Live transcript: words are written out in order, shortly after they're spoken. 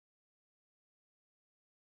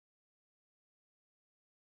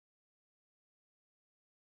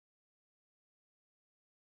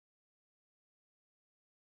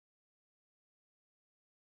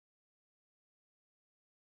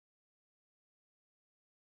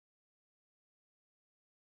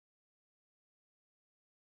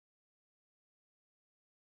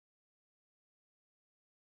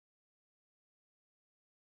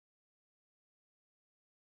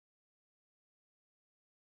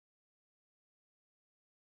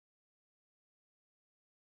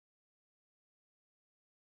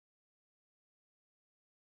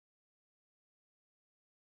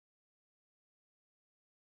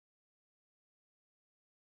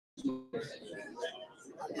Greetings,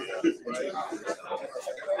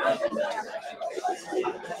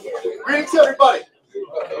 everybody.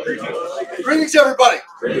 Greetings, everybody.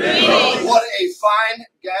 Greetings. What a fine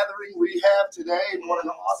gathering we have today, and what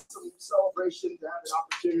an awesome celebration to have an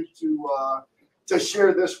opportunity to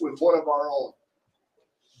share this with one of our own.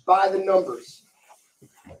 By the numbers,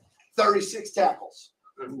 36 tackles,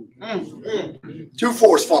 2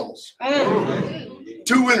 forced fumbles,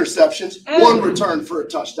 2 interceptions, 1 return for a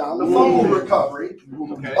touchdown, a fumble recovery,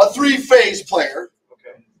 a 3-phase player,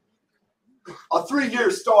 a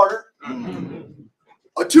 3-year starter,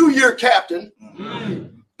 a 2-year captain,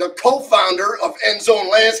 the co-founder of End Zone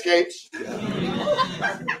Landscapes,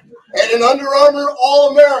 and an Under Armour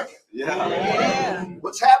All-American. Yeah.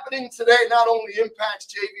 What's happening today not only impacts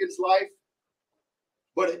Javien's life,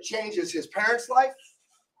 but it changes his parents' life,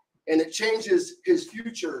 and it changes his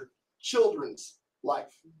future children's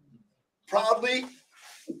life. Proudly,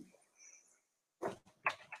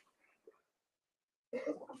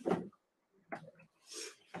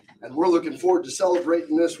 and we're looking forward to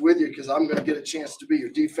celebrating this with you because I'm going to get a chance to be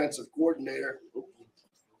your defensive coordinator.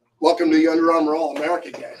 Welcome to the Under Armour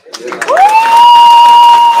All-America gang.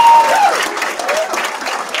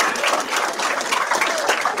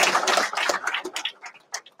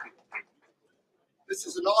 This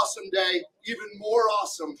is an awesome day, even more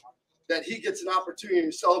awesome that he gets an opportunity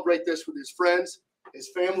to celebrate this with his friends, his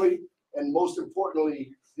family, and most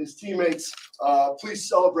importantly, his teammates. Please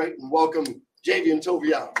celebrate and welcome Javien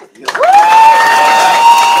Toviano. First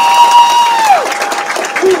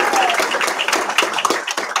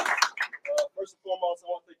and foremost, I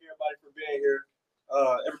want to thank everybody for being here.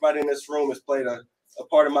 Everybody in this room has played a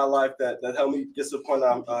part of my life that helped me get to the point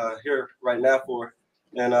I'm here right now for.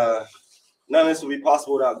 And none of this would be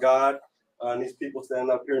possible without God. And these people standing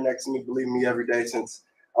up here next to me believe me every day since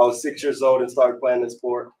I was 6 years old and started playing this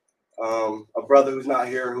sport. A brother who's not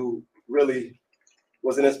here who really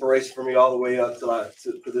was an inspiration for me all the way up to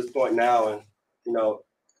this point now. And, you know,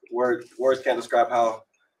 words can't describe how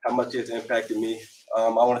much it's impacted me. I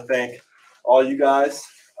want to thank all you guys,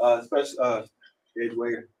 especially Gage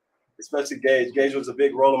Wager, especially Gage. Gage was a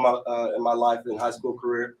big role in my life and high school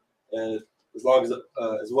career, and as well as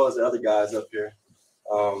the other guys up here.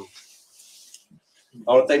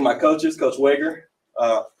 I want to thank my coaches, Coach Wager,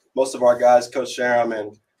 most of our guys, Coach Sharam,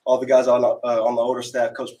 and all the guys on the older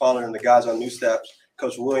staff, Coach Pollard, and the guys on new staff,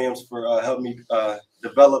 Coach Williams, for helping me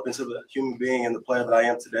develop into the human being and the player that I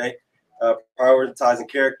am today, prioritizing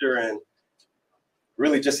character and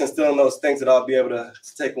really just instilling those things that I'll be able to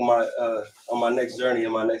take on my next journey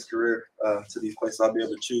and my next career to these places I'll be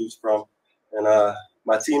able to choose from. And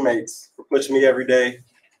my teammates for pushing me every day,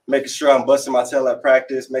 making sure I'm busting my tail at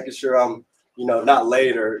practice, making sure I'm, not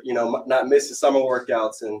late or, not missing summer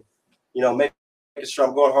workouts, and, making sure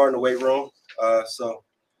I'm going hard in the weight room. So,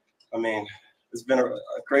 I mean, it's been a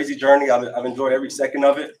crazy journey. I've enjoyed every second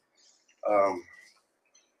of it.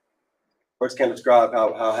 Words can't describe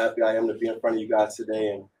how happy I am to be in front of you guys today,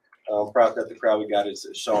 and I'm proud that the crowd we got is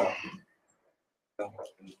showing.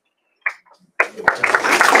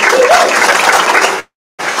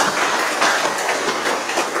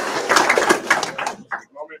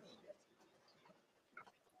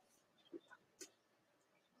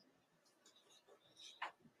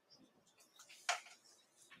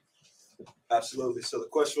 Absolutely. So the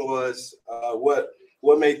question was, what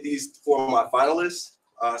made these 4 of my finalists?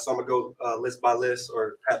 So I'm gonna go list by list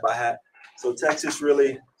or hat by hat. So Texas,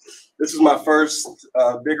 really, this was my first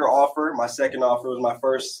bigger offer. My second offer was my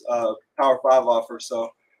first Power 5 offer.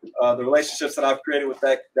 So the relationships that I've created with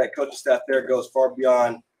that coaching staff there goes far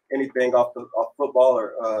beyond anything off football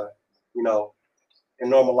or in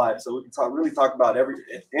normal life. So we can really talk about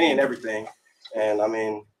any and everything. And I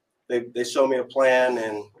mean, they showed me a plan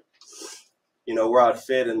and where I'd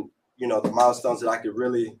fit and the milestones that I could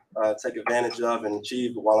really take advantage of and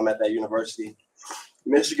achieve while I'm at that university.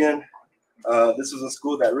 Michigan, this was a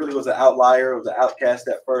school that really was an outlier, it was an outcast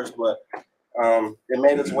at first, but it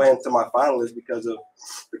made its way into my finalists because of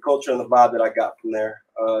the culture and the vibe that I got from there.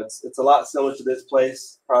 It's a lot similar to this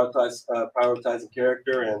place, prioritizing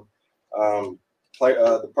character and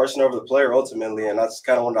the person over the player ultimately, and that's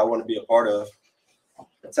kind of what I want to be a part of.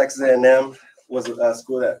 Texas A&M was a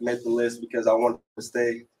school that made the list because I wanted to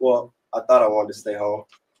stay. Well, I thought I wanted to stay home,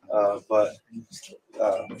 but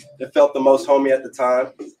it felt the most homey at the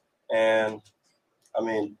time. And I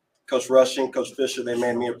mean, Coach Rushing, Coach Fisher, they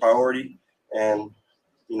made me a priority, and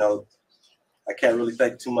I can't really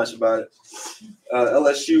think too much about it.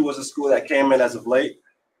 LSU was a school that came in as of late.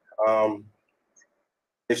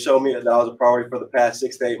 They showed me that I was a priority for the past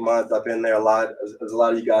 6 to 8 months. I've been there a lot. As a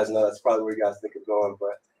lot of you guys know, that's probably where you guys think of going.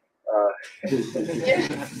 But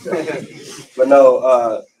But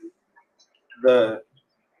no, the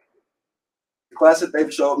class that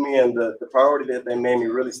they've showed me and the priority that they made me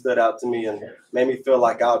really stood out to me and made me feel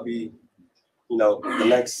like I'll be, you know, the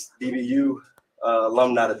next DBU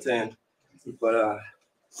alumni to 10. But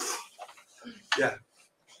yeah.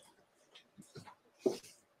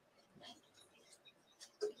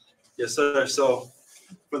 Yes, sir. So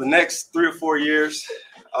for the next 3 or 4 years,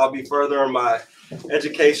 I'll be furthering my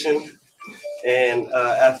education and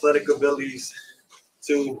athletic abilities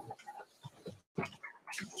to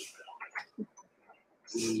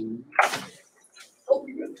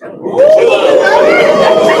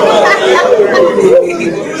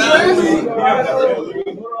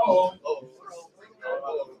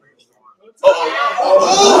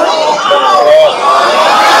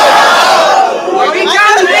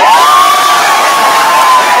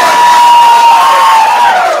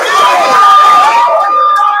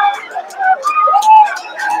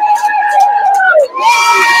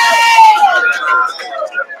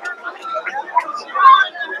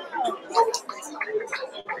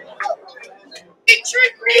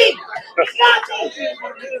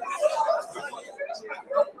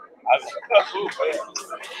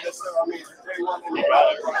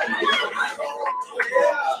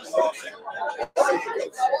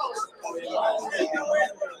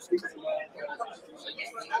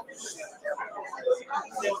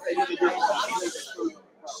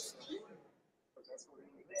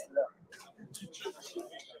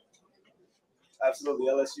absolutely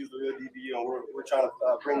LSU is the real DBU, and we're trying to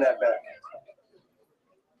bring that back.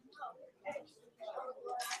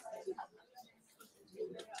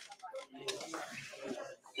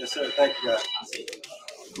 Yes, sir. Thank you, guys.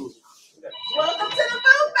 Welcome to the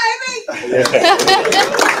booth, baby.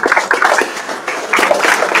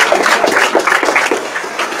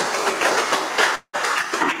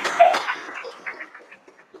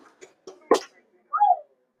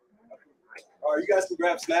 All right, you guys can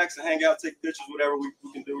grab snacks and hang out, take pictures, whatever we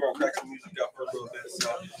can do. We're gonna crack some music up for a little bit. So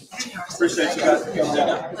appreciate you guys for coming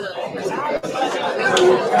down.